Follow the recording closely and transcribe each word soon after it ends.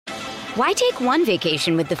Why take one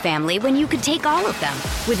vacation with the family when you could take all of them?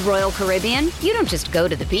 With Royal Caribbean, you don't just go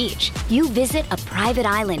to the beach. You visit a private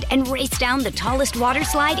island and race down the tallest water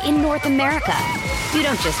slide in North America. You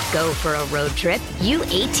don't just go for a road trip. You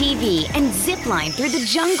ATV and zip line through the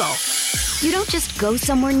jungle. You don't just go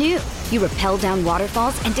somewhere new. You rappel down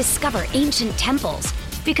waterfalls and discover ancient temples.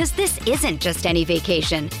 Because this isn't just any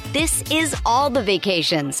vacation. This is all the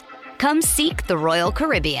vacations. Come seek the Royal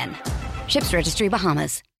Caribbean. Ships Registry,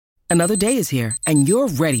 Bahamas. Another day is here, and you're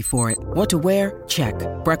ready for it. What to wear? Check.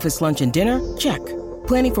 Breakfast, lunch, and dinner? Check.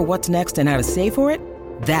 Planning for what's next and how to save for it?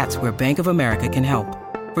 That's where Bank of America can help.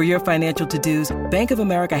 For your financial to-dos, Bank of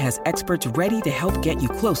America has experts ready to help get you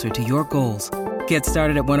closer to your goals. Get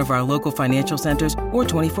started at one of our local financial centers or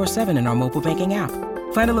 24/7 in our mobile banking app.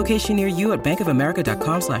 Find a location near you at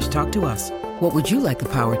bankofamerica.com/talktous. What would you like the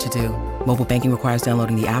power to do? Mobile banking requires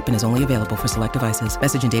downloading the app and is only available for select devices.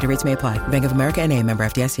 Message and data rates may apply. Bank of America N.A., member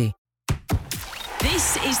FDIC.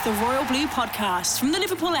 This is the Royal Blue Podcast from the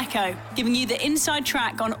Liverpool Echo, giving you the inside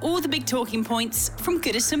track on all the big talking points from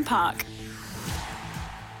Goodison Park.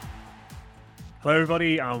 Hello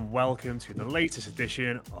everybody and welcome to the latest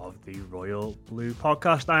edition of the Royal Blue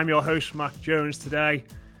Podcast. I am your host, Matt Jones. Today,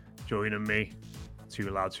 joining me,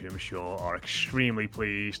 two lads who I'm sure are extremely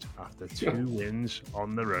pleased after two wins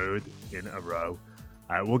on the road in a row.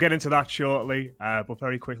 We'll get into that shortly, but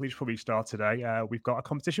very quickly, just before we start today, we've got a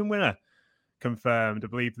competition winner confirmed. I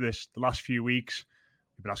believe the last few weeks,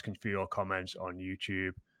 we've been asking for your comments on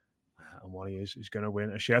YouTube, and one of you is going to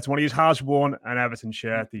win a shirt. One of you has won an Everton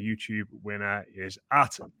shirt. The YouTube winner is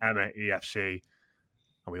at Emma EFC,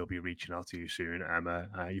 and we'll be reaching out to you soon, Emma.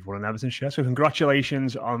 You've won an Everton shirt, so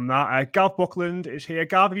congratulations on that. Gav Buckland is here.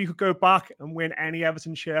 Gav, if you could go back and win any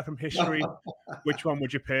Everton shirt from history, which one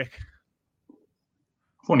would you pick?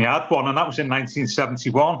 I've only had one, and that was in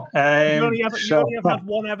 1971. You only ever had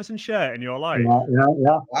one Everton shirt in your life? Yeah.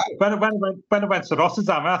 Wow. When I went to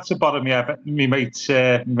Rotterdam, I had to borrow my mate's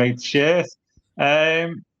shirt. I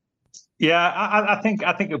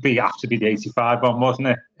think it would have to be the 85 one, wasn't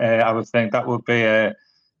it? I would think that would be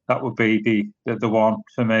the one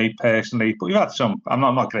for me personally. But we've had some. I'm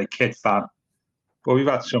not a great kit fan, but we've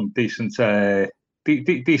had some decent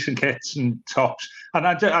kits and tops. And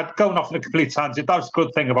I'd going off on a complete tangent. That was a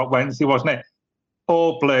good thing about Wednesday, wasn't it?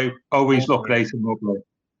 All blue, always look great in all blue.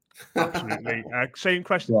 Absolutely. Same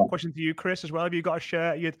question to you, Chris, as well. Have you got a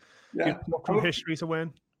shirt you'd look from history to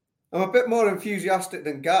win? I'm a bit more enthusiastic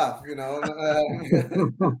than Gav, you know.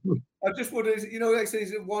 I just wonder, you know, like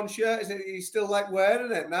is it one shirt? Is it he's still like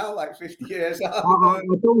wearing it now, like 50 years out?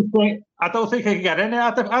 I don't think he can get in there.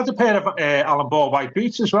 I had a pair of Alan Ball white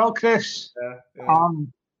boots as well, Chris.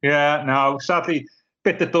 No, sadly,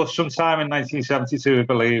 bit the dust sometime in 1972, I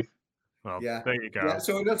believe. Well, there you go. Yeah,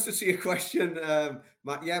 so in answer to your question,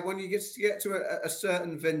 Matt, when you get to a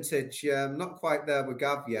certain vintage, not quite there with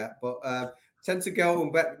Gav yet, but tend to go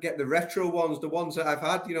and get the retro ones, the ones that I've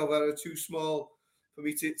had, you know, that are too small for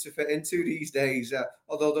me to fit into these days.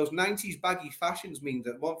 Although those 90s baggy fashions mean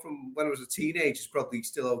that one from when I was a teenager is probably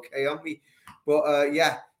still okay on me. But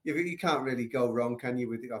you can't really go wrong, can you,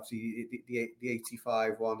 with obviously the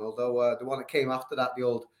 85 one? Although the one that came after that, the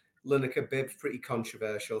old Lineker bib's pretty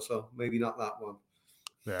controversial, so maybe not that one.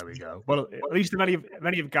 There we go. Well, at least if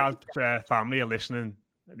many of Gav's family are listening,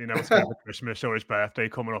 you know, it's for Christmas or his birthday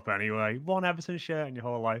coming up anyway. One Everton shirt in your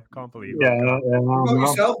whole life. Can't believe it. What about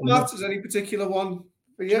yourself, Matt? Is any particular one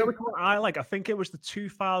for you? Do you know which one I like? I think it was the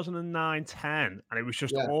 2009-10, and it was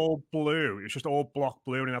just all blue. It was just all block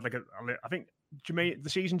blue, and it had like I think the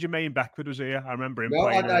season Jermaine Beckford was here. I remember him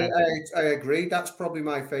playing. I agree. That's probably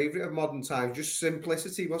my favourite of modern times. Just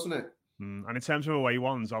simplicity, wasn't it? And in terms of away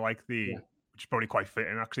ones, I like which is probably quite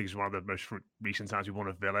fitting, actually. It's one of the most recent times we won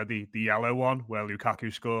at Villa, the yellow one where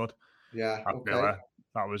Lukaku scored. Yeah, at Villa.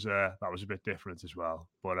 That was a bit different as well.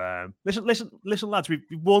 But listen, lads, we've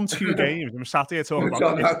won 2 games. I'm sat here talking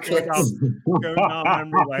about going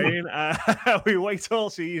down memory lane. We wait all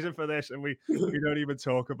season for this, and we don't even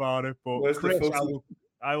talk about it. But Chris,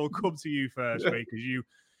 I will come to you first, mate, because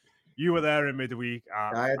you were there in midweek.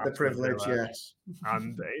 I had the privilege, yes.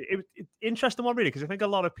 And it's interesting one, really, because I think a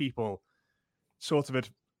lot of people sort of had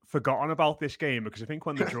forgotten about this game, because I think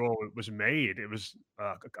when the draw was made, it was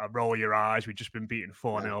a roll your eyes. We'd just been beaten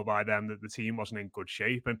 4-0 by them, that the team wasn't in good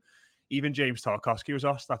shape. And even James Tarkowski was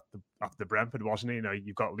asked after Brentford, wasn't he? You know,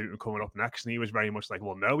 you've got Luton coming up next, and he was very much like,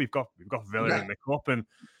 well, no, we've got Villa in the cup. And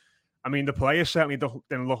I mean, the players certainly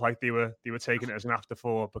didn't look like they were taking it as an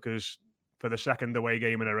afterthought, because for the second away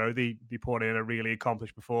game in a row, they put in a really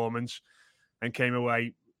accomplished performance and came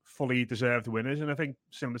away fully deserved winners. And I think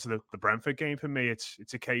similar to the Brentford game, for me,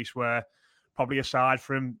 it's a case where probably aside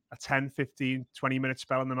from a 10, 15, 20-minute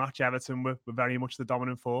spell in the match, Everton were very much the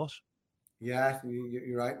dominant force. Yeah,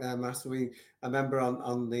 you're right there, Master. I remember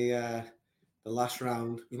on the last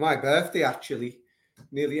round, it was my birthday actually.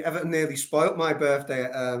 Everton nearly spoilt my birthday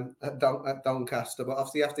at Doncaster, but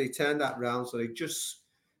obviously after they turned that round, so they just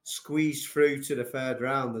squeezed through to the third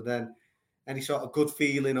round, and then any sort of good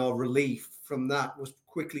feeling or relief from that was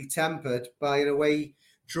quickly tempered by an away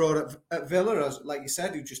draw at Villa, as like you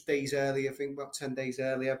said, who just days earlier, I think about 10 days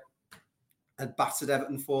earlier, had battered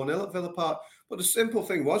Everton 4-0 at Villa Park. But the simple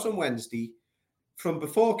thing was on Wednesday, from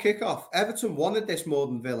before kickoff, Everton wanted this more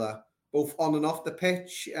than Villa, both on and off the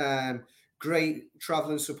pitch. Great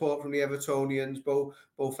travelling support from the Evertonians,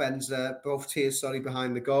 both ends, both tiers,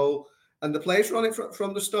 behind the goal. And the players were on it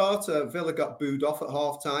from the start. Villa got booed off at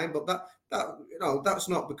half time, but that's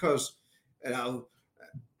not because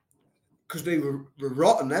because they were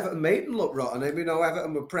rotten. Everton made them look rotten.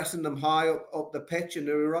 Everton were pressing them high up the pitch, and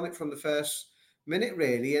they were on it from the first minute,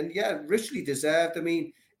 really. And yeah, richly deserved. I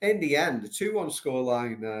mean, in the end, the 2-1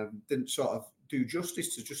 scoreline didn't sort of do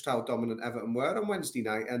justice to just how dominant Everton were on Wednesday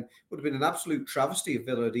night, and would have been an absolute travesty if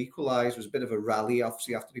Villa had equalised. It was a bit of a rally,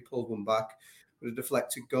 obviously, after they pulled one back with a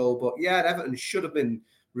deflected goal. But yeah, Everton should have been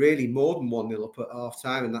really more than 1-0 up at half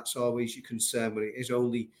time, and that's always your concern when it is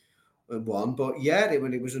only one. But yeah,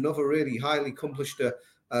 when it was another really highly accomplished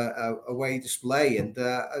away display, and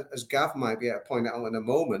as Gav might be able to point out in a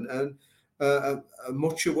moment, and a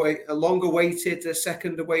longer awaited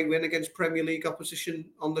second away win against Premier League opposition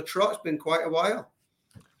on the trot. It's been quite a while.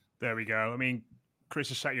 There we go. I mean, Chris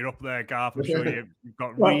has set you up there, Gav. I'm sure you've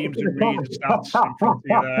got reams and reams of stats in front of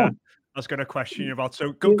you there. I was going to question you about.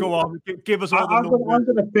 So go on, give us all the numbers. I'm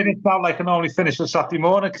going to finish out like I normally finish on Saturday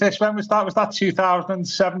morning. Chris, when was that? Was that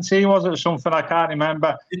 2017? Was it or something? I can't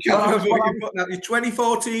remember. You can't remember.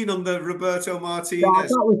 2014 under Roberto Martinez. Yeah,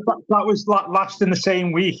 that was last in the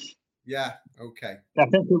same week. Yeah. Okay. I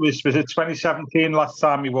think it was it 2017 last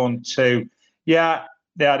time we won 2. Yeah.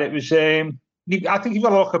 It was. I think you've got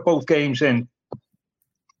to look at both games in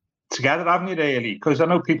together, haven't you? Really, because I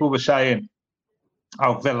know people were saying,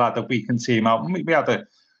 "Oh, Villa had a weakened team out." We had a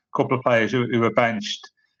couple of players who were benched,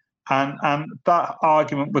 and that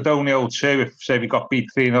argument would only hold true if, say, we got beat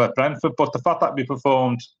 3-0 at Brentford. But the fact that we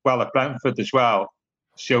performed well at Brentford as well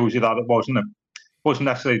shows you that it wasn't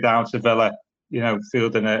necessarily down to Villa,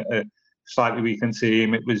 fielding a slightly weakened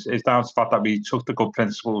team. It's down to the fact that we took the good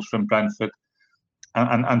principles from Brentford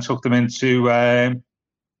and took them into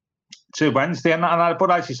to Wednesday.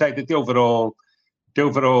 But as you say, the overall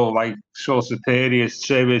like sort of theory is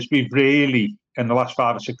true. Is we've really in the last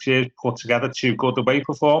 5 or 6 years put together 2 good away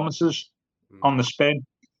performances on the spin.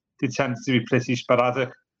 They tended to be pretty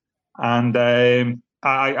sporadic, and I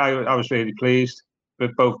was really pleased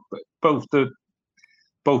with both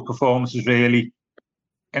performances really.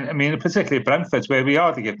 And I mean, particularly Brentford, where we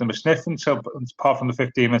hardly give them a sniff until apart from the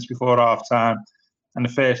 15 minutes before half time and the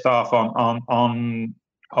first half on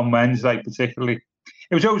Wednesday, particularly.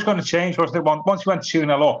 It was always going to change, wasn't it? Once you went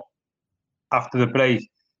 2-0 up after the break,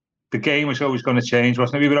 the game was always going to change,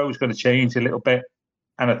 wasn't it? We were always going to change a little bit,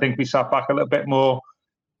 and I think we sat back a little bit more.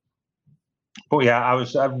 But yeah, I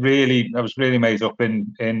was really made up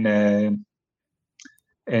in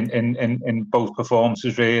both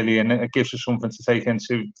performances, really, and it gives us something to take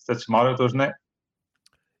into tomorrow, doesn't it?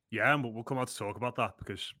 Yeah, and we'll come on to talk about that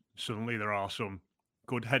because suddenly there are some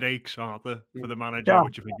good headaches, aren't there, for the manager,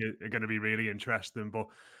 which I think are going to be really interesting.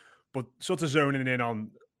 But sort of zoning in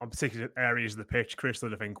on particular areas of the pitch, Chris,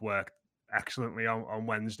 that I think worked excellently on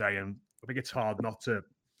Wednesday, and I think it's hard not to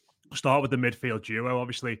start with the midfield duo.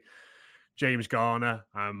 Obviously, James Garner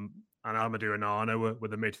and Amadou Onana were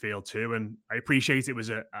the midfield too, and I appreciate it was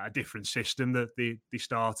a different system that they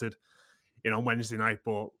started on Wednesday night.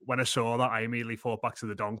 But when I saw that, I immediately thought back to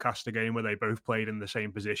the Doncaster game where they both played in the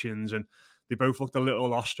same positions, and they both looked a little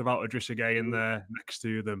lost without Idrissa Gueye in there next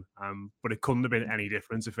to them. But it couldn't have been any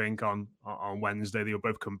different, I think, on Wednesday. They were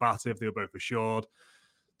both combative, they were both assured.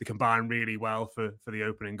 They combined really well for the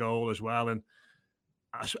opening goal as well. And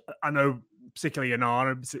I know particularly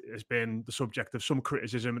Onana has been the subject of some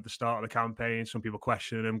criticism at the start of the campaign. Some people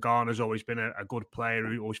questioning him. Garner's always been a good player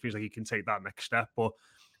who always feels like he can take that next step. But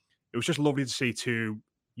it was just lovely to see 2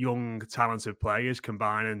 young, talented players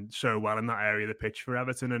combining so well in that area of the pitch for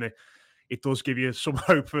Everton. And it does give you some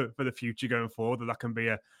hope for the future going forward that can be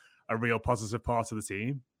a real positive part of the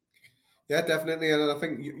team. Yeah, definitely. And I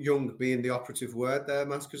think young being the operative word there,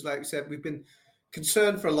 Matt, because like you said, we've been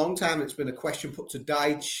concerned for a long time. It's bine a question put to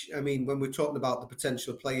Dyche. I mean, when we're talking about the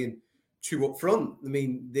potential of playing 2 up front, I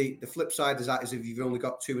mean, the flip side is that is if you've only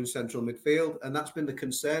got 2 in central midfield, and that's been the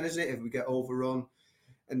concern, isn't it? If we get overrun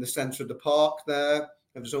in the centre of the park there.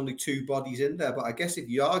 There's only 2 bodies in there. But I guess if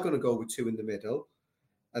you are going to go with 2 in the middle,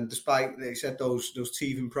 and despite, they said, those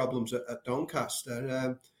teething problems at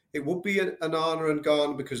Doncaster, it would be an Onana and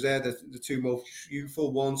Garner, because they're the 2 most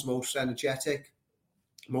youthful ones, most energetic,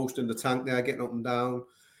 most in the tank there, getting up and down.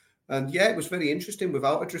 And yeah, it was very interesting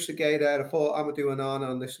without Idrissa Gueye there. I thought Amadou Onana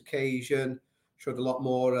on this occasion showed a lot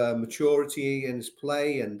more maturity in his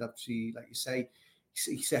play, and obviously, like you say,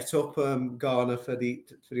 he set up Garner for the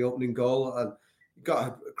opening goal, and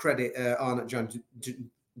got to credit Arnott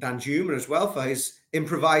Danjuma as well for his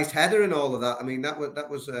improvised header and all of that. I mean, that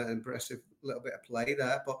was an impressive little bit of play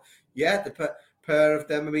there. But yeah, the pair of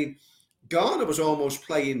them. I mean, Garner was almost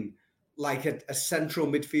playing like a central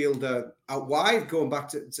midfielder out wide, going back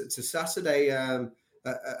to Saturday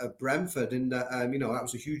at Brentford, and that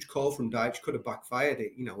was a huge call from Dyche. Could have backfired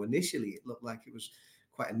it. Initially it looked like it was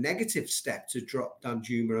quite a negative step to drop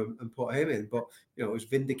Danjuma and put him in, but it was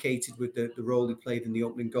vindicated with the role he played in the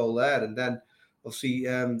opening goal there, and then obviously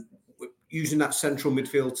using that central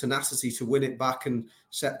midfield tenacity to win it back and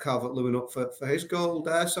set Calvert-Lewin up for his goal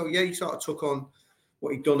there. So yeah, he sort of took on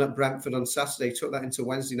what he'd done at Brentford on Saturday, took that into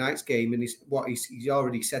Wednesday night's game, and he's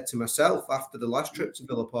already said to myself after the last trip to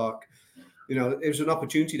Villa Park, it was an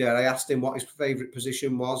opportunity there. I asked him what his favourite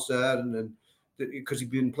position was there, and because he'd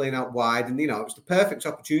been playing out wide, and it was the perfect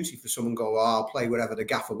opportunity for someone to go, I'll play wherever the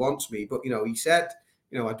gaffer wants me. But he said,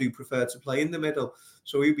 I do prefer to play in the middle.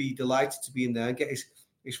 So he'd be delighted to be in there and get his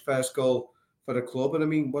first goal for the club. And I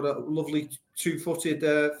mean, what a lovely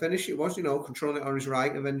 2-footed finish it was, controlling it on his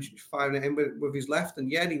right and then firing it in with his left.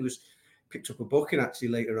 And yeah, he was picked up a booking actually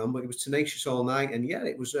later on, but he was tenacious all night. And yeah,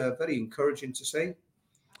 it was very encouraging to see.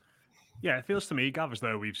 Yeah, it feels to me, Gav, as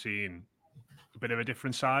though we've seen a bit of a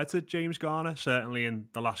different side to James Garner, certainly in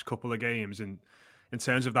the last couple of games, and in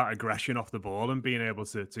terms of that aggression off the ball and being able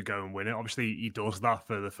to go and win it. Obviously, he does that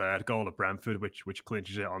for the third goal at Brentford, which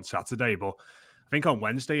clinches it on Saturday. But I think on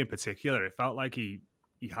Wednesday in particular, it felt like he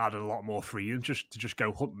had a lot more freedom to just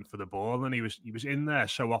go hunting for the ball, and he was in there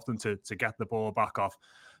so often to get the ball back off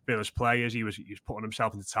Villa's players. He was putting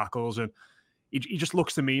himself into tackles, and he just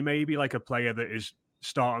looks to me maybe like a player that is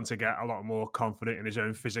starting to get a lot more confident in his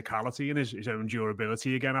own physicality and his own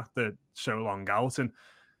durability again after so long out. And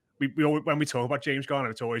we when we talk about James Garner,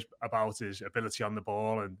 it's always about his ability on the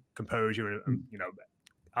ball and composure and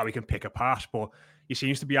how he can pick a pass, but he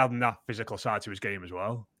seems to be adding that physical side to his game as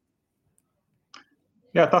well.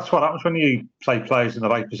 Yeah, that's what happens when you play players in the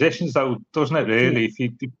right positions, though, doesn't it? Really, if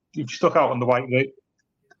you stuck out on the right ring,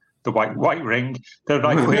 the right wing,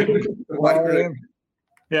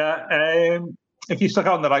 if you stuck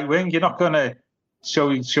out on the right wing, you're not going to show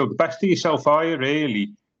the best of yourself, are you?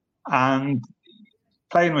 Really, and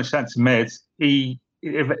playing with centre mid, it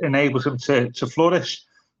enables him to flourish.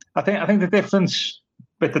 I think the difference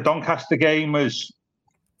with the Doncaster game was,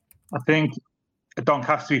 I think at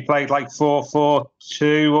Doncaster we played like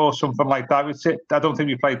 4-4-2 or something like that. I don't think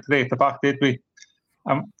we played 3 at the back, did we?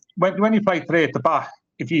 When you play 3 at the back,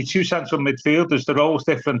 if you 2 central midfielders, the role's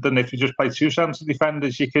different than if you just play 2 central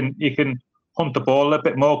defenders. You can hunt the ball a little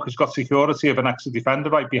bit more because you've got security of an extra defender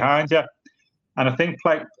right behind you. And I think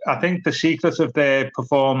the secret of their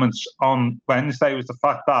performance on Wednesday was the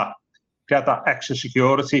fact that you had that extra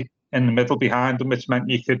security in the middle behind them, which meant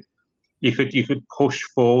you could push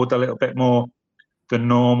forward a little bit more than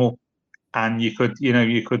normal, and you could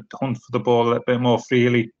hunt for the ball a little bit more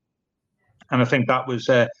freely. And I think that was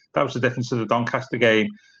the difference of the Doncaster game.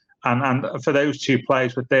 And for those 2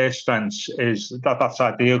 players with their strengths, is that's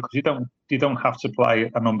ideal because you don't have to play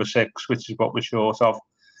a number 6, which is what we're short of.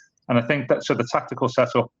 And I think that the tactical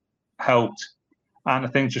setup helped, and I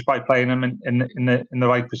think just by playing him in the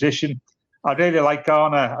right position, I really like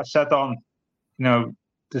Garner. I said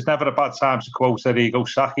there's never a bad time to quote Arrigo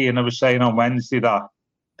Sacchi, and I was saying on Wednesday that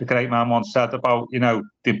the great man once said about the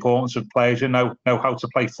importance of players know how to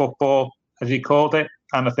play football, as he called it.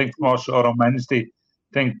 And I think from what I saw on Wednesday,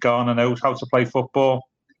 I think Garner knows how to play football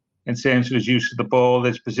in terms of his use of the ball,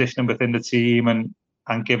 his positioning within the team, and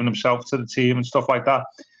giving himself to the team and stuff like that.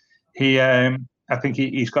 I think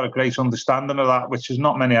he's got a great understanding of that, which is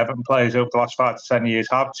not many Everton players over the last 5 to 10 years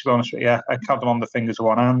have, to be honest with you. I count them on the fingers of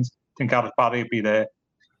one hand. I think Gareth Barry would be there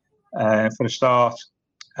for a start.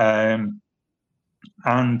 And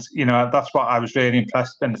that's what I was really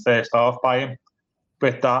impressed in the first half by him,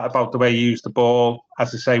 with that, about the way he used the ball,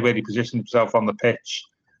 as I say, where he positioned himself on the pitch.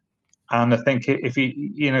 And I think if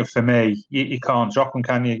for me, you can't drop him,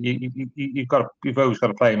 can you? You've always got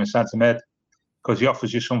to play him in centre mid, because he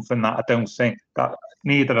offers you something that I don't think that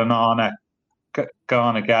neither Onana,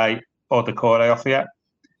 Garner, Gueye or Decore offer yet.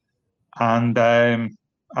 And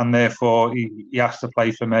and therefore he has to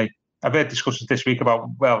play for me. I've heard discussions this week about,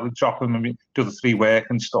 well, drop him and do the 3 work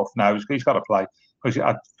and stuff. Now he's got to play because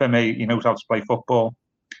for me, he knows how to play football,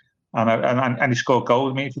 and he scored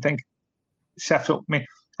goals. I mean, if you think set up me,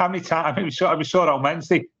 how many times? I mean, we saw it on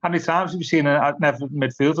Wednesday. How many times have you seen a never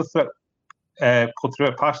midfielder put through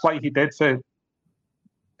a pass like he did for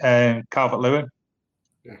Calvert-Lewin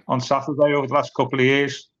on Saturday over the last couple of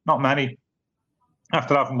years? Not many.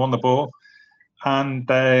 After having won the ball, and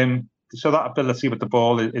so that ability with the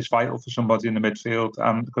ball is vital for somebody in the midfield,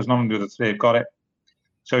 because none of the other 3 have got it.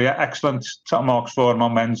 So yeah, excellent top marks for him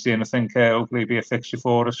on Wednesday, and I think hopefully be a fixture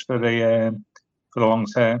for us for the long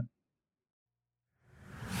term.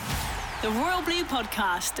 The Royal Blue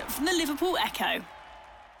Podcast from the Liverpool Echo.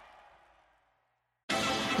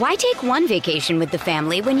 Why take one vacation with the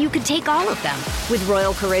family when you could take all of them? With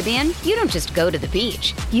Royal Caribbean, you don't just go to the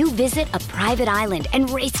beach. You visit a private island and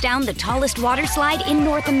race down the tallest water slide in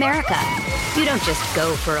North America. You don't just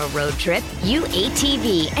go for a road trip. You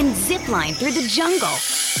ATV and zip line through the jungle.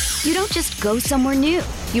 You don't just go somewhere new.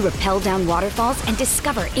 You rappel down waterfalls and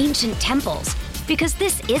discover ancient temples. Because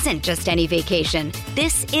this isn't just any vacation.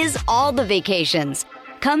 This is all the vacations.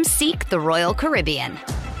 Come seek the Royal Caribbean.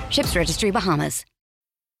 Ships Registry, Bahamas.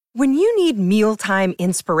 When you need mealtime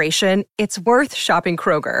inspiration, it's worth shopping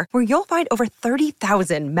Kroger, where you'll find over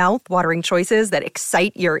 30,000 mouth-watering choices that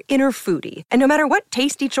excite your inner foodie. And no matter what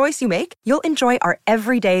tasty choice you make, you'll enjoy our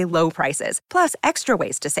everyday low prices, plus extra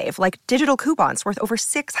ways to save, like digital coupons worth over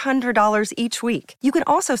 $600 each week. You can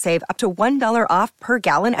also save up to $1 off per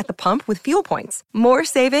gallon at the pump with fuel points. More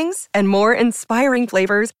savings and more inspiring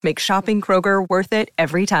flavors make shopping Kroger worth it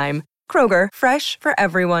every time. Kroger, fresh for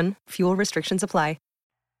everyone. Fuel restrictions apply.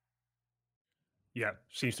 Yeah,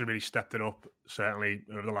 seems to have really stepped it up, certainly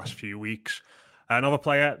over the last few weeks. Another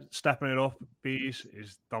player stepping it up, Bees,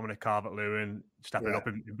 is Dominic Calvert-Lewin, stepping it up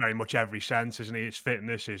in very much every sense, isn't he? His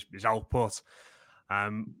fitness, his output.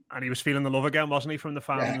 And he was feeling the love again, wasn't he, from the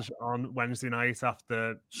fans on Wednesday night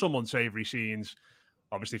after some unsavoury scenes,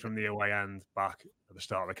 obviously from the away end back at the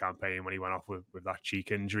start of the campaign when he went off with that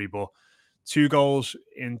cheek injury. But 2 goals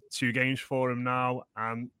in 2 games for him now.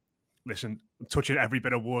 And listen, I'm touching every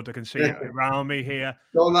bit of wood I can see around me here.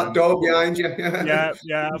 On that door behind you.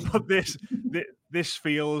 yeah. But this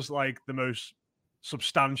feels like the most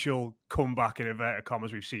substantial comeback in inverted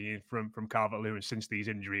commas we've seen from Calvert-Lewin since these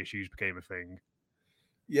injury issues became a thing.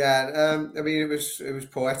 Yeah, I mean, it was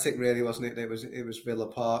poetic, really, wasn't it? It was Villa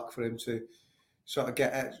Park for him to sort of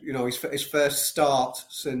get, his first start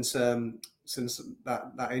since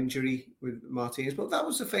that injury with Martinez. But that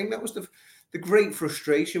was the thing. That was the great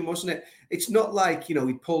frustration, wasn't it? It's not like, he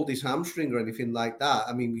pulled his hamstring or anything like that.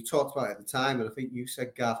 I mean, we talked about it at the time, and I think you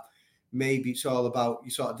said, Gav, maybe it's all about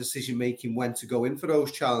your sort of decision-making when to go in for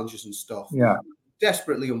those challenges and stuff. Yeah.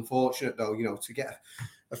 Desperately unfortunate, though, to get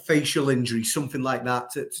a facial injury, something like that,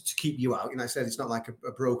 to keep you out. I said it's not like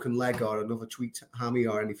a broken leg or another tweaked hammy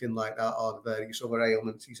or anything like that, or the various other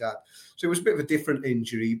ailments he's had. So it was a bit of a different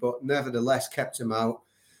injury, but nevertheless kept him out,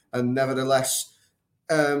 and nevertheless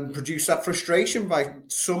produced that frustration by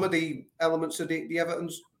some of the elements of the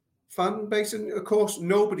Everton's fan base. And of course,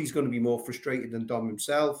 nobody's going to be more frustrated than Dom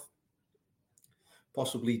himself.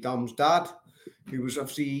 Possibly Dom's dad, who was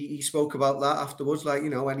obviously, he spoke about that afterwards, like,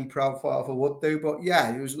 any proud father would do. But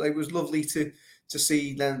yeah, it was lovely to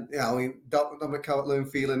see then, Dominic Calvert-Lewin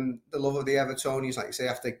feeling the love of the Evertonians, like you say,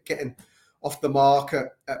 after getting off the mark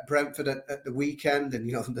at Brentford at the weekend, and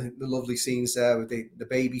the lovely scenes there with the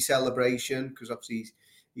baby celebration, because obviously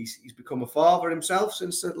he's become a father himself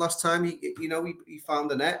since the last time he found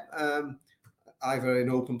the net, either in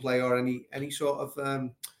open play or any sort of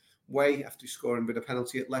way after scoring with a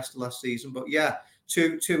penalty at Leicester last season. But yeah,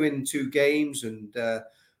 two in 2 games, and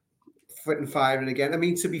fit and firing again. I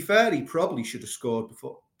mean, to be fair, he probably should have scored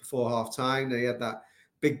before half time. They had that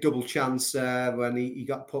big double chance when he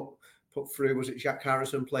got put through. Was it Jack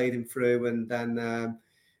Harrison played him through, and then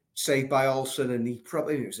saved by Olsen, and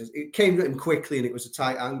it came to him quickly, and it was a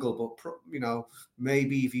tight angle. But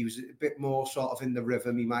maybe if he was a bit more sort of in the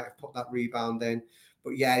rhythm, he might have put that rebound in.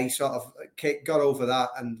 But yeah, he sort of got over that,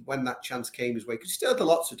 and when that chance came his way, because he still had a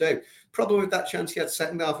lot to do. Problem with that chance he had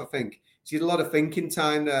second half, I think, he had a lot of thinking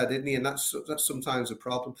time there, didn't he? And that's sometimes a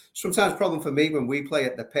problem. Sometimes a problem for me when we play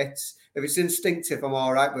at the pits. If it's instinctive, I'm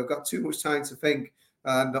all right. We've got too much time to think.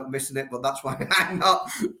 I'm not missing it, but that's why I'm not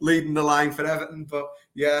leading the line for Everton. But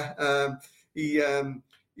yeah, he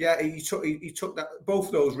took that, both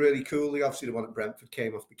of those really coolly. Obviously, the one at Brentford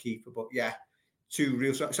came off the keeper, but yeah, 2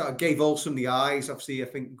 real sort of gave Olsen the eyes. Obviously, I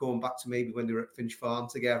think going back to maybe when they were at Finch Farm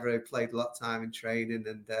together, they played a lot of time in training,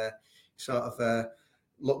 and sort of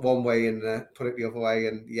look one way and put it the other way.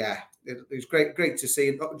 And yeah, it was great to see.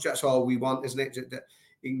 And that's all we want, isn't it? That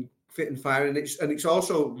he can fit and fire, and it's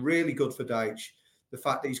also really good for Dyche, the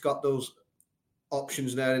fact that he's got those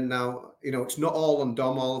options there. And now, it's not all on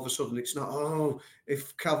Dom. All of a sudden, it's not.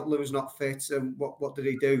 If Calvert-Lewin's not fit, what did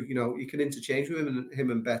he do? You can interchange with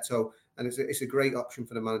him and Beto, and it's a great option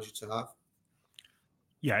for the manager to have.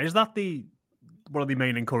 Yeah, is that one of the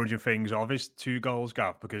main encouraging things of his 2 goals,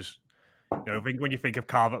 Gav? Because when you think of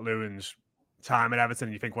Calvert-Lewin's time at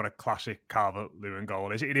Everton, you think what a classic Calvert-Lewin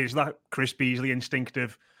goal is. It is that Chris Beasley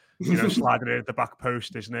instinctive, sliding it at the back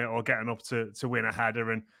post, isn't it, or getting up to win a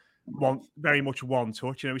header, and very much one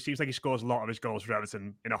touch. He seems like he scores a lot of his goals for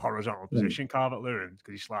Everton in a horizontal position, Calvert-Lewin,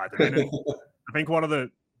 because he slides it in. And I think one of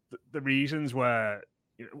the reasons where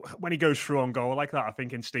when he goes through on goal like that, I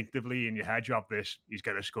think instinctively in your head you have this: he's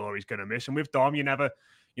going to score, he's going to miss. And with Dom, you're never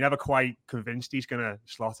quite convinced he's going to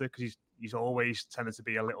slot it, because he's always tended to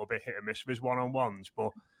be a little bit hit and miss with his one-on-ones.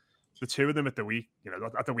 But the 2 of them at the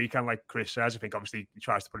weekend, like Chris says, I think obviously he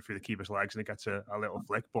tries to put it through the keeper's legs and it gets a little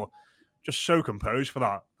flick, but just so composed for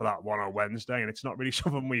that one on Wednesday, and it's not really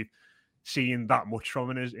something we've seen that much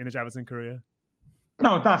from in his Everton career.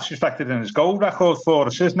 No, that's reflected in his goal record for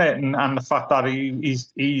us, isn't it? And the fact that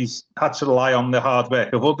he's had to rely on the hard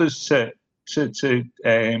work of others to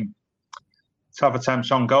have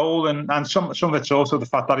attempts on goal, and some of it's also the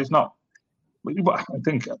fact that he's not.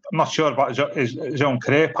 I'm not sure about his own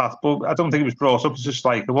career path, but I don't think he was brought up as a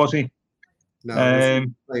striker, was he? No, he was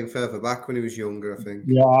playing further back when he was younger, I think.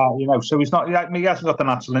 Yeah, so he's not. He hasn't got the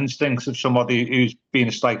natural instincts of somebody who's been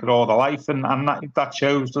a striker all their life, and that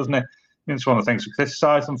shows, doesn't it? It's one of the things we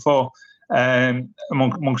criticise them for,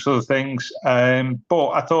 amongst other things. But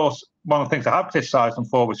I thought one of the things I have criticised them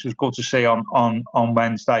for, which was good to see on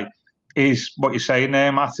Wednesday, is what you're saying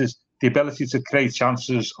there, Matt, is the ability to create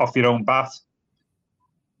chances off your own bat,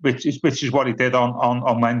 which is what he did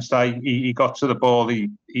on Wednesday. He got to the ball,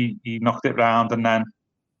 he knocked it round, and then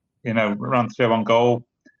ran through on goal,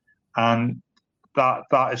 and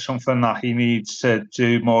that is something that he needs to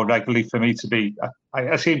do more regularly for me to be.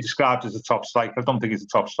 I see him described as a top striker. I don't think he's a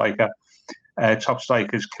top striker. Top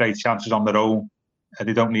strikers create chances on their own.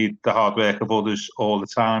 They don't need the hard work of others all the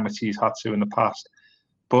time, which he's had to in the past.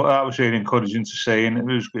 But that was really encouraging to see, and it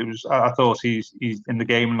was. I thought he's in the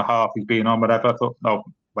game and a half he's been on, whatever. I thought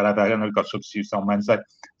whatever. I don't know. He got substituted on Wednesday.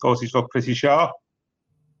 Thought he's looked pretty sharp,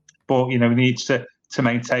 but he needs to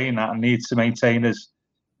maintain that, and needs to maintain his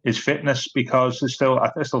fitness, because I still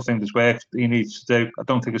think there's work he needs to do. I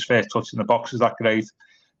don't think his first touch in the box is that great,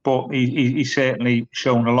 but he's certainly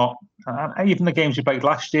shown a lot. And even the games he played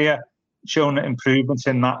last year, shown improvements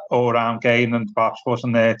in that all-round game, and perhaps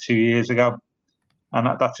wasn't there 2 years ago. And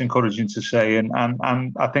that's encouraging to see. And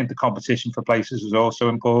I think the competition for places is also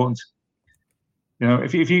important.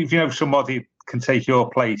 If you know somebody can take your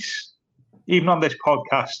place, even on this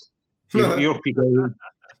podcast, you're up your game.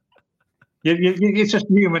 It's just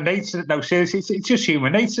human nature. No, seriously, it's just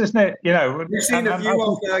human nature, isn't it? You've seen a few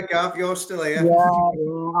off there, Gav. You're still here. Yeah,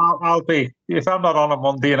 I'll be. If I'm not on a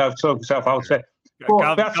Monday, talk myself out of it.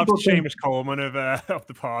 Gav's Seamus Coleman of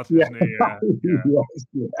the pod, isn't he? Yeah.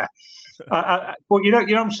 But you know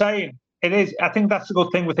what I'm saying? It is. I think that's a good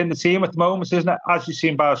thing within the team at the moment, isn't it? As you've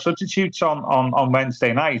seen by our substitutes on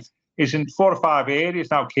Wednesday night, is in 4 or 5 areas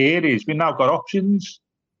now, key areas. We've now got options,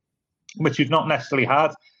 which we've not necessarily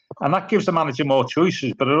had. And that gives the manager more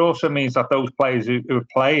choices, but it also means that those players who are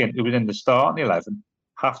playing, who are in the starting 11,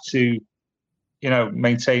 have to,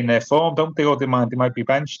 maintain their form, don't they? Or they might be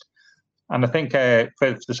benched. And I think for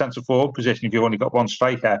the centre forward position, if you've only got one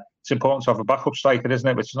striker, it's important to have a backup striker, isn't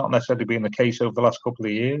it? Which has not necessarily been the case over the last couple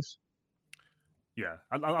of years. Yeah,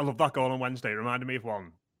 I love that goal on Wednesday. It reminded me of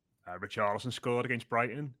one Richarlison scored against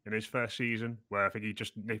Brighton in his first season, where I think he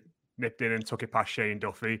just nipped in and took it past Shane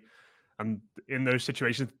Duffy. And in those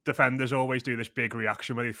situations, defenders always do this big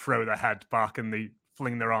reaction where they throw their head back and they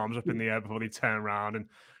fling their arms up in the air before they turn around and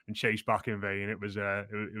chase back in vain. It was a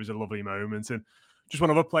lovely moment. And just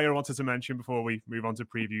one other player I wanted to mention before we move on to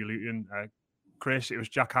preview Luton, Chris. It was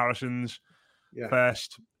Jack Harrison's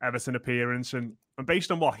first Everton appearance, and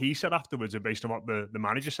based on what he said afterwards, and based on what the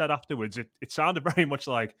manager said afterwards, it sounded very much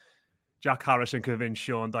like Jack Harrison convinced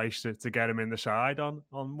Sean Dyche to get him in the side on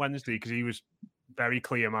Wednesday, because he was very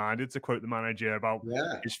clear-minded, to quote the manager, about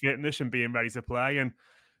his fitness and being ready to play. And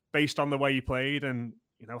based on the way he played and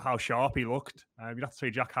how sharp he looked, you'd have to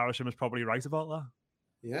say Jack Harrison was probably right about that.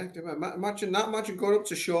 Yeah, imagine that. Imagine going up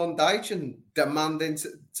to Sean Dyche and demanding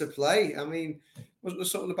to play. I mean, wasn't there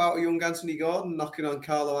something about a young Anthony Gordon knocking on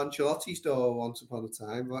Carlo Ancelotti's door once upon a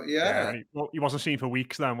time? But he wasn't seen for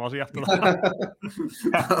weeks then, was he, after that?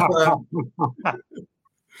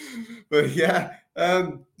 But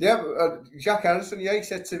Jack Harrison. Yeah, he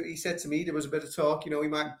said to me there was a bit of talk. You know,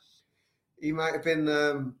 he might have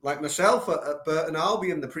been like myself at Burton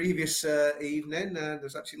Albion the previous evening.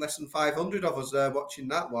 There's actually less than 500 of us there watching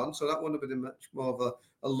that one, so that wouldn't have been much more of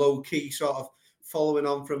a low key sort of following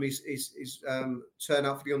on from his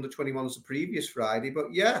turnout for the under-21s the previous Friday.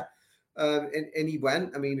 But yeah, and he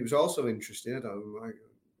went. I mean, it was also interesting. I don't know, I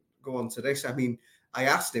go on to this. I mean, I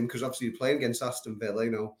asked him because obviously he was playing against Aston Villa.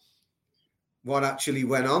 You know, what actually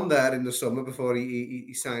went on there in the summer before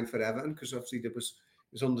he signed for Everton, because obviously it was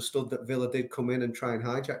understood that Villa did come in and try and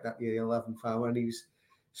hijack that year 11th hour, and he's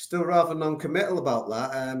still rather non-committal about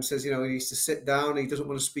that. Says, you know, he needs to sit down. He doesn't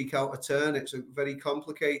want to speak out of turn. It's very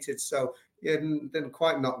complicated. So yeah, didn't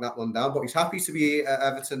quite knock that one down, but he's happy to be at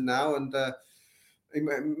Everton now, and he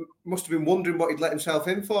must have been wondering what he'd let himself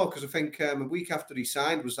in for, because I think a week after he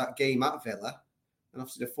signed was that game at Villa, and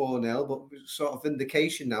obviously the 4-0, but sort of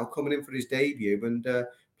vindication now coming in for his debut and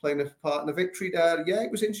playing a part in the victory there. Yeah, it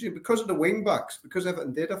was interesting because of the wing backs, because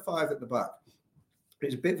Everton did have 5 at the back.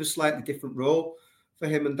 It's a bit of a slightly different role for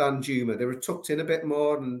him and Dan Juma. They were tucked in a bit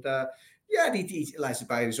more, and he likes it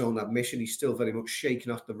by his own admission. He's still very much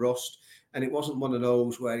shaking off the rust, and it wasn't one of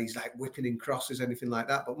those where he's like whipping in crosses, anything like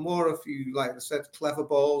that, but more a few, like I said, clever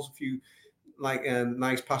balls, a few like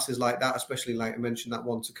nice passes like that, especially like I mentioned that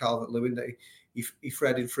one to Calvert-Lewin that he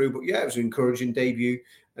threaded through. But yeah, it was an encouraging debut,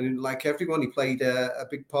 and like everyone, he played a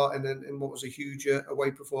big part in what was a huge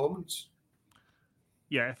away performance.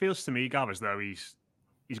 Yeah, it feels to me, Gav, as though he's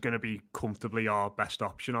going to be comfortably our best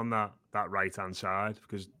option on that right hand side,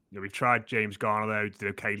 because we've tried James Garner there, who did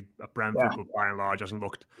okay at Brentford, but by and large hasn't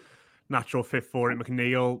looked natural fit for it.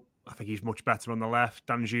 McNeil, I think he's much better on the left.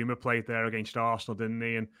 Danjuma played there against Arsenal, didn't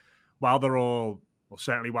he? And while they're all, well,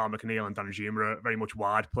 certainly while McNeil and Danjuma are very much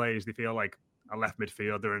wide players, they feel like a left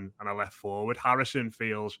midfielder and a left forward. Harrison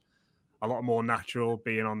feels a lot more natural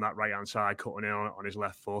being on that right-hand side, cutting in on his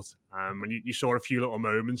left foot. And you saw a few little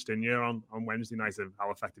moments, didn't you, on Wednesday night of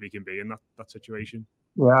how effective he can be in that situation.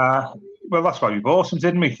 Yeah, well, that's why we bought him,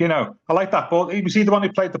 didn't we? You know, I like that ball. Was he the one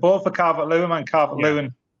who played the ball for Calvert-Lewin, and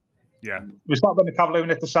Calvert-Lewin? Yeah. Was that when the Calvert-Lewin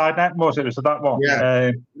hit the side net? Was it that one?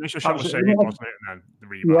 Yeah. Initial shot was saved, wasn't it? And then the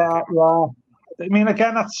rebound. Yeah. I mean,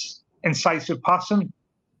 again, that's incisive passing,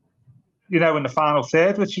 you know, in the final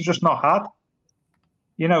third, which you've just not had,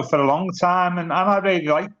 you know, for a long time. And I really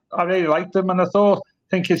liked him, and I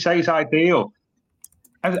think his size ideal.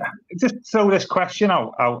 And just throw this question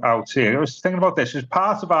out here. I was thinking about this. As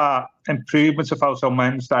part of our improvements of us on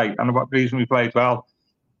Wednesday, and the reason we played well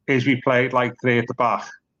is we played like 3 at the back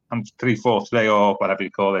and 3-4-3, or whatever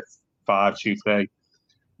you call it, 5-2-3.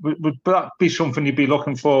 Would that be something you'd be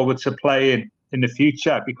looking forward to playing in the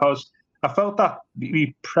future? Because I felt that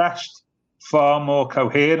we pressed far more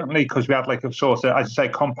coherently, because we had like a sort of, as I say,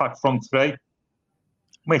 compact front three,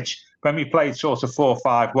 which when we played sort of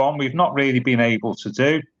 4-5-1, we've not really been able to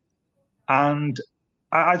do. And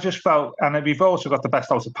I just felt, and we've also got the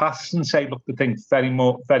best out of passes, and say, look, the thing very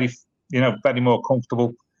more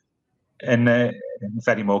comfortable. And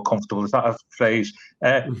very more comfortable, is that a phrase?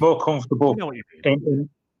 More comfortable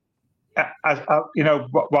as you know,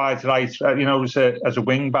 wide right, you know, as a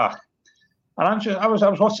wing back. And I was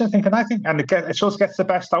watching, thinking, and it sort of gets the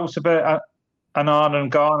best out of an on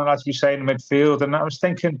and gone, and as we say in midfield. And I was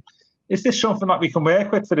thinking, is this something that we can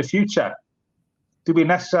work with for the future? Do we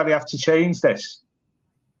necessarily have to change this?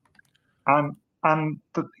 And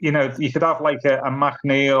you know, you could have like a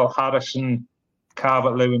McNeil, Harrison,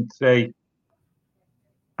 Calvert-Lewin 3,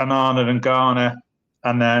 and Arnold and Garner,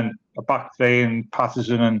 and then a back 3 and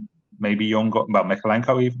Patterson and maybe Young, well,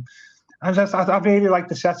 Mikalenko even. I really liked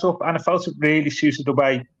the setup, and I felt it really suited the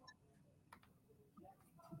way,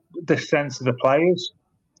 the sense of the players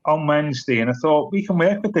on Wednesday, and I thought we can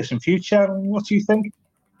work with this in future. What do you think?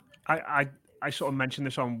 I sort of mentioned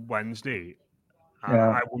this on Wednesday.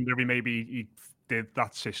 I wonder if he did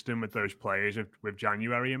that system with those players with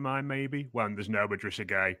January in mind, maybe, when there's no Idrissa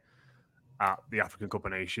Gueye at the African Cup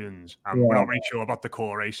of Nations. We're not really sure about the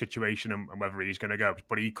Corey situation and whether he's going to go,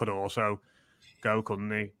 but he could also go,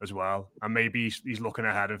 couldn't he, as well? And maybe he's looking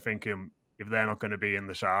ahead and thinking, if they're not going to be in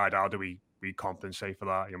the side, how do we compensate for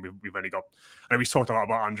that? And we've only got, I know he's talked a lot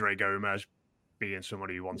about Andre Gomez being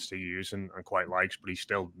somebody he wants to use and quite likes, but he's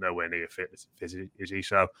still nowhere near fit, is he?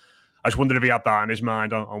 So I just wondered if he had that in his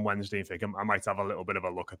mind on Wednesday and think I might have a little bit of a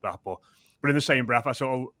look at that. But in the same breath,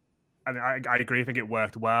 I agree. I think it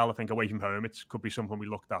worked well. I think away from home, it could be something we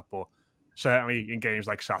looked at. But certainly in games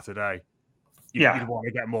like Saturday, you'd want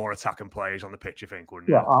to get more attacking players on the pitch, you think, wouldn't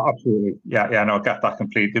you? Yeah, absolutely. Yeah, no, I get that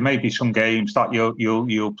completely. There may be some games that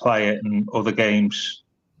you'll play it, and other games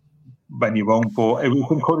when you won't. But it was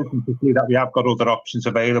encouraging to see that we have got other options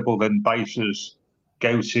available than Dyche's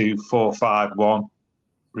go to 4-5-1,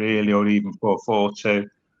 really, or even 4-4-2.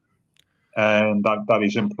 That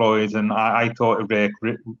he's employed, and I thought it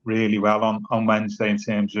worked really well on Wednesday in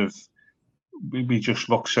terms of we just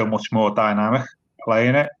look so much more dynamic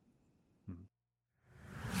playing it.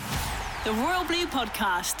 The Royal Blue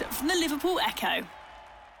Podcast from the Liverpool Echo.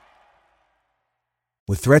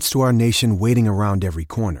 With threats to our nation waiting around every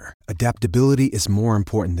corner, adaptability is more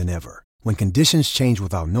important than ever. When conditions change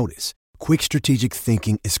without notice, quick strategic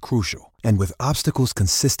thinking is crucial. And with obstacles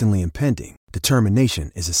consistently impending,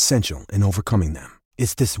 determination is essential in overcoming them.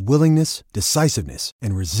 It's this willingness, decisiveness,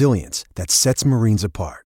 and resilience that sets Marines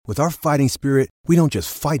apart. With our fighting spirit, we don't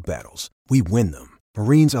just fight battles, we win them.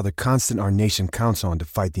 Marines are the constant our nation counts on to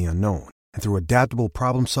fight the unknown. And through adaptable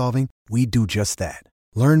problem solving, we do just that.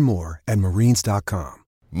 Learn more at marines.com.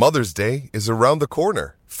 Mother's Day is around the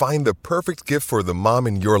corner. Find the perfect gift for the mom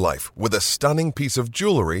in your life with a stunning piece of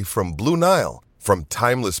jewelry from Blue Nile. From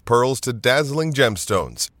timeless pearls to dazzling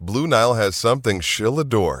gemstones, Blue Nile has something she'll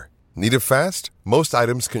adore. Need it fast? Most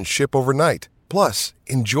items can ship overnight. Plus,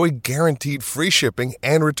 enjoy guaranteed free shipping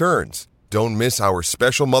and returns. Don't miss our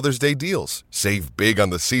special Mother's Day deals. Save big on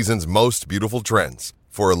the season's most beautiful trends.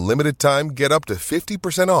 For a limited time, get up to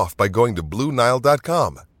 50% off by going to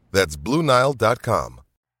BlueNile.com. That's BlueNile.com.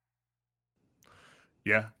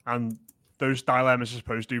 Yeah, and those dilemmas, I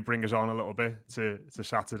suppose, do bring us on a little bit to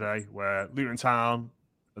Saturday, where Luton Town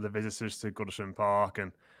are the visitors to Goodison Park,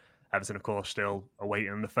 and Everton, of course, still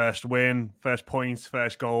awaiting the first win, first point,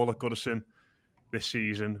 first goal at Goodison this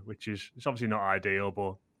season, which is it's obviously not ideal,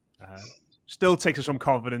 but still takes us some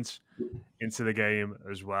confidence into the game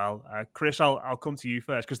as well. Chris, I'll come to you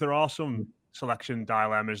first, because there are some selection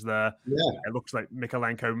dilemmas there. Yeah. It looks like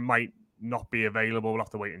Mykolenko might not be available. We'll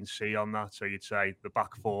have to wait and see on that. So you'd say the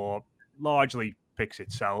back four largely picks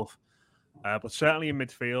itself. But certainly in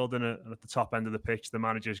midfield and at the top end of the pitch, the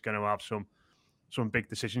manager's going to have some big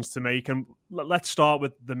decisions to make. And let's start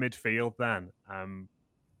with the midfield then.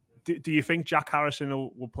 Do you think Jack Harrison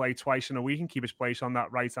will play twice in a week and keep his place on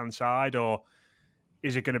that right-hand side? Or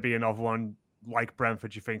is it going to be another one like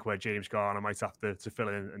Brentford, you think, where James Garner might have to fill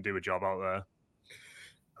in and do a job out there?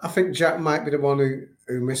 I think Jack might be the one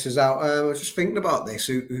who misses out. I was just thinking about this.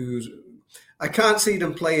 I can't see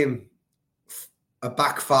them playing a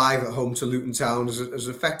back five at home to Luton Town as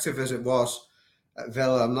effective as it was at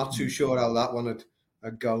Villa. I'm not too sure how that one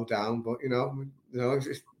would go down, but you know,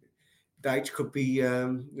 Dyche could be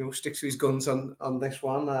sticks to his guns on this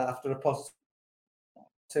one after a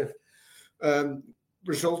positive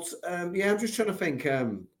result. I'm just trying to think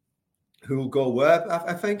who will go where.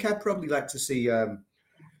 I think I'd probably like to see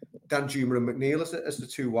Danjuma and McNeil as the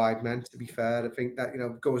two wide men, to be fair. I think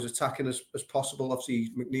that, go as attacking as possible.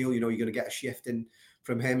 Obviously, McNeil, you're going to get a shift in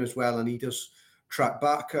from him as well, and he does track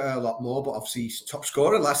back a lot more, but obviously he's top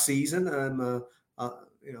scorer last season, and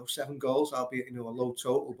 7 goals, albeit a low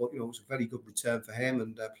total, but it was a very good return for him,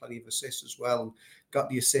 and plenty of assists as well, and got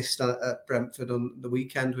the assist at Brentford on the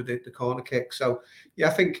weekend with the corner kick. So yeah,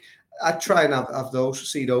 I think I'd try and have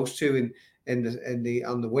see those two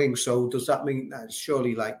on the wing. So does that mean that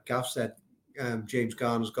surely, like Gav said, James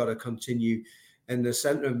Garner's got to continue in the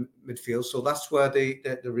centre of midfield? So that's where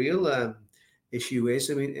the real issue is.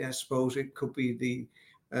 I mean, I suppose it could be the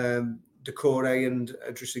Doucouré and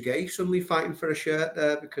Idrissa Gueye suddenly fighting for a shirt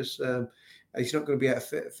there, because he's not going to be able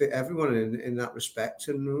to fit everyone in that respect.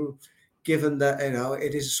 And given that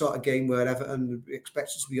it is a sort of game where Everton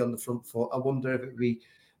expects us to be on the front foot, I wonder if it would be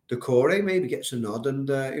Doucouré maybe gets a nod, and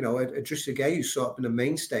Idrissa Gueye, who's sort of been a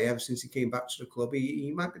mainstay ever since he came back to the club,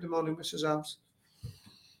 he might be the man who misses out.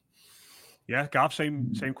 Yeah, Gav,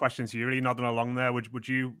 same question to you. Really nodding along there. Would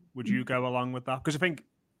you go along with that? Because I think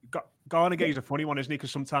Garner is a funny one, isn't he?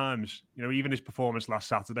 Because sometimes, even his performance last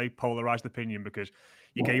Saturday polarised opinion, because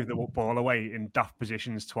he gave the ball away in daft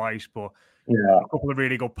positions twice, but a couple of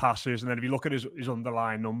really good passes. And then if you look at his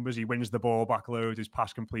underlying numbers, he wins the ball back loads, his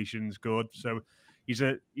pass completion's good. So he's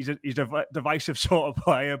a divisive sort of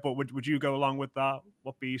player. But would you go along with that?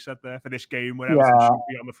 What B said there for this game, where Everton should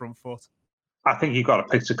be on the front foot? I think you've got to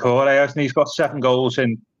pick Doucouré, hasn't he? He's got 7 goals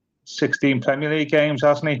in 16 Premier League games,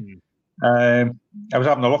 hasn't he? I was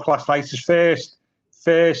having a look last night. His first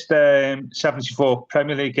 74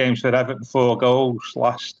 Premier League games for Everton, 4 goals.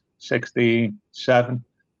 Last 16, 7.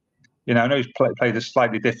 I know he's played a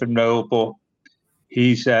slightly different role, but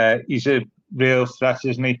he's a real threat,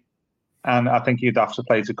 isn't he? And I think you'd have to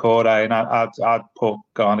play Doucouré, and I'd put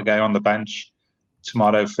Garner on the bench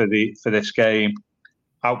tomorrow for this game.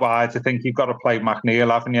 Out wide, I think you've got to play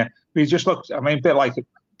McNeil, haven't you? He just looked, a bit like,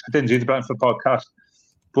 I didn't do the Brentford podcast,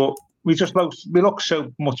 but we look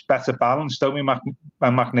so much better balanced, don't we? When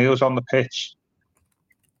McNeil's on the pitch,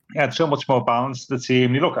 he had so much more balance to the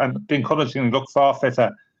team. You look, and the encouraging, he looked far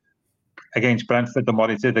fitter against Brentford than what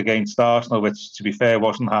he did against Arsenal, which, to be fair,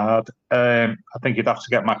 wasn't hard. I think you'd have to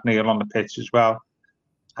get McNeil on the pitch as well,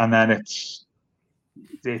 and then it's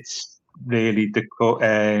really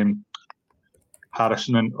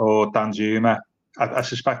Harrison or Danjuma. I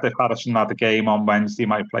suspect if Harrison had a game on Wednesday, he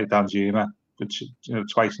might play Danjuma, which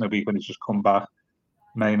twice in a week when he's just come back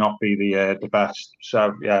may not be the best.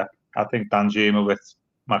 So yeah, I think Danjuma with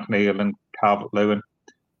McNeil and Calvert-Lewin,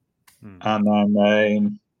 and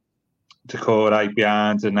then Decore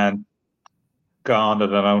behind, and then Garner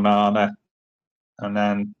and Onana, and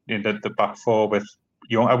then the back four with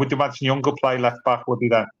Young. I would imagine Young will play left back, would he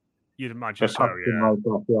then? You'd imagine so,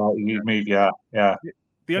 yeah.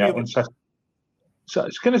 So,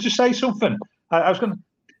 can I just say something?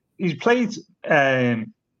 He's played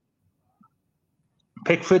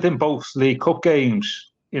Pickford in both League Cup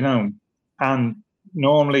games, and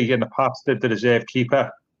normally in the past the reserve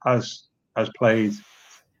keeper has played.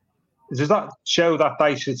 Does that show that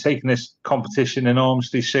Dyche is taking this competition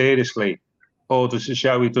enormously seriously, or does it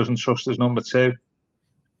show he doesn't trust his number two?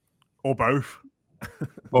 Or both.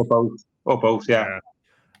 Or both, yeah.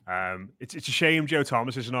 It's a shame Joe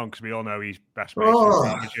Thomas isn't on, because we all know he's best mate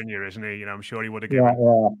with Virginia, isn't he? I'm sure he would have given.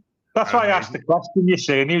 Yeah. That's why I asked the question. You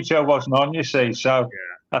see, I knew Joe wasn't on. You see, so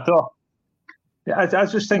I thought. I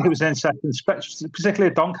just think it was interesting, particularly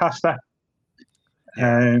at Doncaster.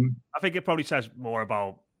 I think it probably says more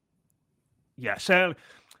about. Yeah, so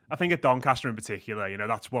I think at Doncaster in particular,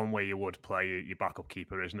 that's one way you would play your backup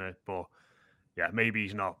keeper, isn't it? But yeah, maybe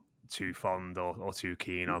he's not too fond or too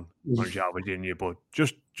keen on João Virginia. But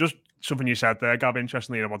just something you said there, Gab,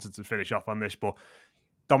 interestingly, I wanted to finish off on this, but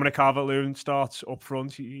Dominic Calvert-Lewin starts up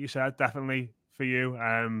front, you said, definitely for you.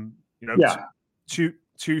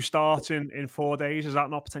 Two starts in 4 days, is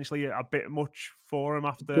that not potentially a bit much for him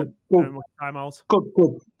after much time out?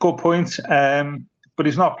 Good point. But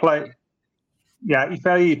he's not played. Yeah, he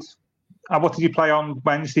played. What did he play on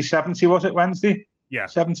Wednesday? 70, was it Wednesday? Yeah.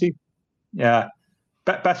 70? Yeah.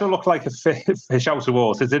 Better look like a fish out of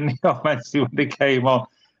water, didn't he, on Wednesday when he came on?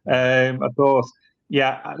 I thought,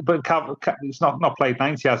 but he's not played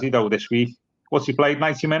 90, has he, though, this week? What's he played,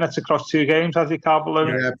 90 minutes across 2 games, has he,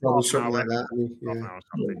 Calvert-Lewin? Yeah, probably something like that. Yeah.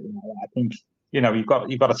 I think, you've got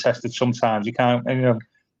to test it sometimes. You can't,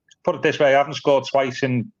 put it this way, I haven't scored twice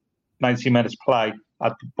in 90 minutes play.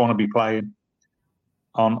 I'd want to be playing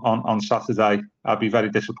on Saturday. I'd be very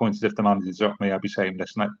disappointed if the manager dropped me. I'd be saying,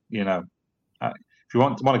 listen, if you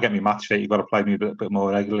want to get me match fit, you've got to play me a bit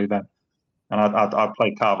more regularly then. And I'd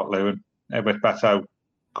play Calvert-Lewin with Beto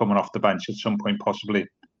coming off the bench at some point, possibly.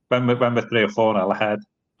 When we're 3 or 4-0 ahead.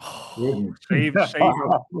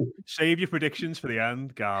 Save your predictions for the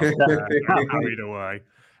end, Gav. Carried away.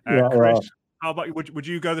 Chris, how about you? Would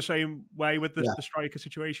you go the same way with the striker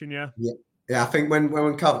situation? Yeah. Yeah, I think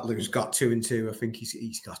when Calvert-Lewin's got 2 and 2, I think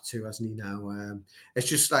he's got 2, hasn't he now? It's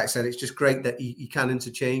just, like I said, it's just great that he can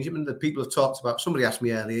interchange him. And the people have talked about, somebody asked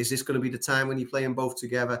me earlier, is this going to be the time when you play them both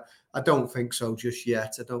together? I don't think so just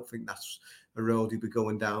yet. I don't think that's a road he'll be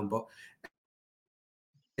going down. But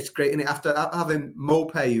it's great. And after having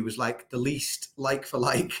Mopé, who was like the least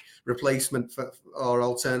like-for-like replacement or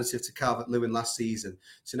alternative to Calvert-Lewin last season,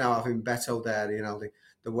 so now having Beto there,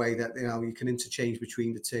 the way that, you can interchange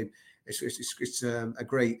between the two. It's a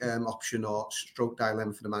great option or stroke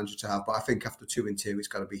dilemma for the manager to have. But I think after 2 and 2, it's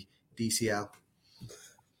got to be DCL.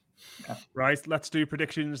 Right, let's do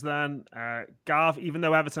predictions then. Gav, even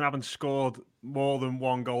though Everton haven't scored more than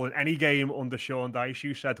 1 goal in any game under Sean Dyche,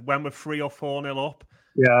 you said when we're 3 or 4-0 up.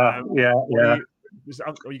 Yeah.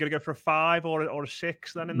 Are you going to go for a 5 or a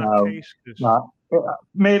 6 then in that case? No.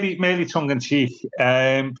 Merely tongue-in-cheek.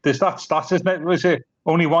 There's that stat, isn't it? Was it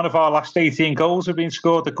only one of our last 18 goals have been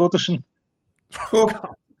scored at Goodison?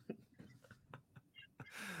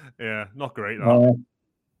 Yeah, not great. That.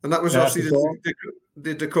 And that was obviously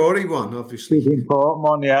the Decore one, obviously. The important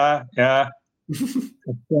one, yeah. I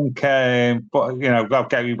think, but,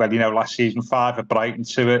 Gary, last season 5 at Brighton,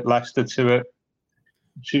 2 at Leicester, 2 at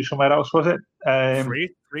somewhere else, was it? 3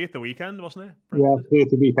 at the weekend, wasn't it? Yeah, 3 at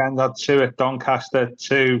the weekend. Had 2 at Doncaster,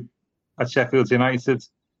 2 at Sheffield United.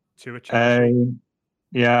 2 at Chelsea.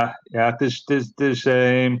 Yeah. There's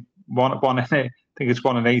one in it. I think it's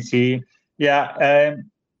 1 in 18. Yeah.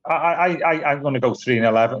 I'm going to go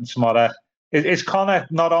 3-11 tomorrow. Is Connor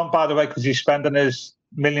not on, by the way, because he's spending his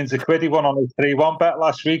millions of quid? He won on his 3-1 bet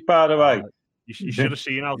last week, by the way. You should have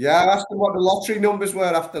seen how. Yeah, I asked him what the lottery numbers were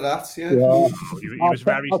after that. Yeah. He was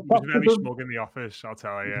very smug in the office, I'll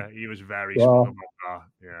tell you. He was very smug about that.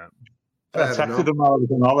 Yeah. I texted them while I was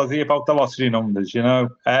on holiday about the lottery numbers, you know.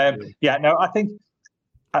 I think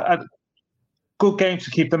good game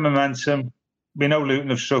to keep the momentum. We know Luton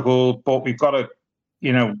have struggled, but we've got to,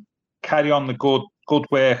 you know, carry on the good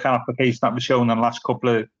work and application that we've shown in the last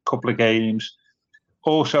couple of games.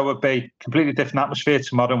 Also, it'll be a completely different atmosphere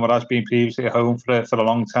tomorrow than what has been previously at home for a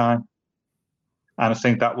long time. And I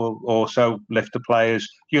think that will also lift the players.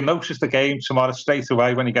 You'll notice the game tomorrow straight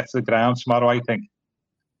away when you get to the ground tomorrow, I think.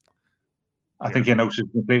 I think you'll notice a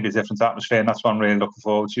completely different atmosphere, and that's what I'm really looking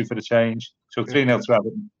forward to for the change. So 3-0 to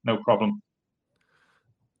Everton, no problem.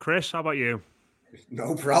 Chris, how about you?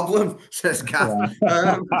 No problem, says Gav.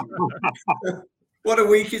 What a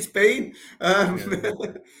week it's been. As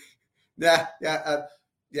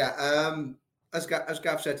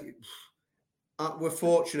Gav said, we're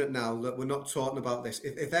fortunate now that we're not talking about this.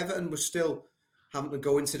 If Everton was still having to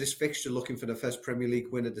go into this fixture looking for the first Premier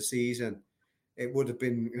League win of the season, it would have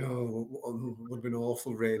been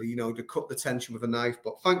awful, really, you know, to cut the tension with a knife.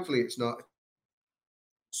 But thankfully, it's not.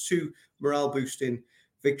 It's 2 morale-boosting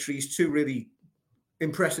victories, 2 really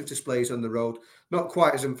impressive displays on the road. Not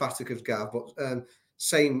quite as emphatic as Gav, but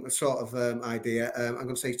same sort of idea. I'm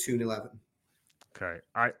going to say 2-0 Everton. Okay.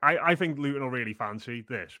 I think Luton will really fancy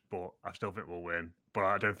this, but I still think we'll win. But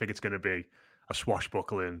I don't think it's going to be a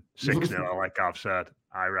swashbuckling 6-0, like Gav said.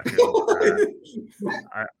 I reckon.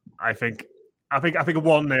 I think a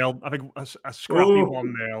 1-0. I think a scrappy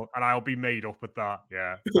 1-0, and I'll be made up with that.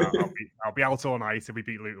 Yeah, I'll be out all night if we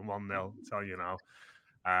beat Luton 1-0. I'll tell you now.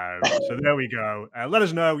 So there we go. Let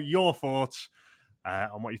us know your thoughts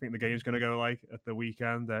on what you think the game's going to go like at the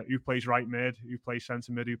weekend. Who plays right mid, who plays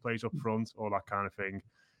centre mid, who plays up front, all that kind of thing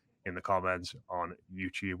in the comments on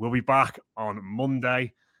YouTube. We'll be back on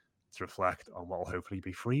Monday to reflect on what will hopefully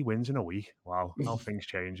be 3 wins in a week. Wow, how things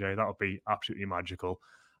change, eh? That'll be absolutely magical.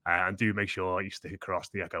 And do make sure you stick across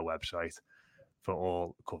the Echo website for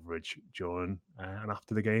all coverage during and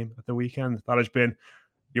after the game at the weekend. That has been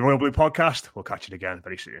your Royal Blue podcast. We'll catch you again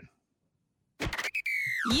very soon.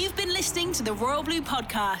 You've been listening to the Royal Blue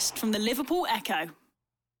podcast from the Liverpool Echo.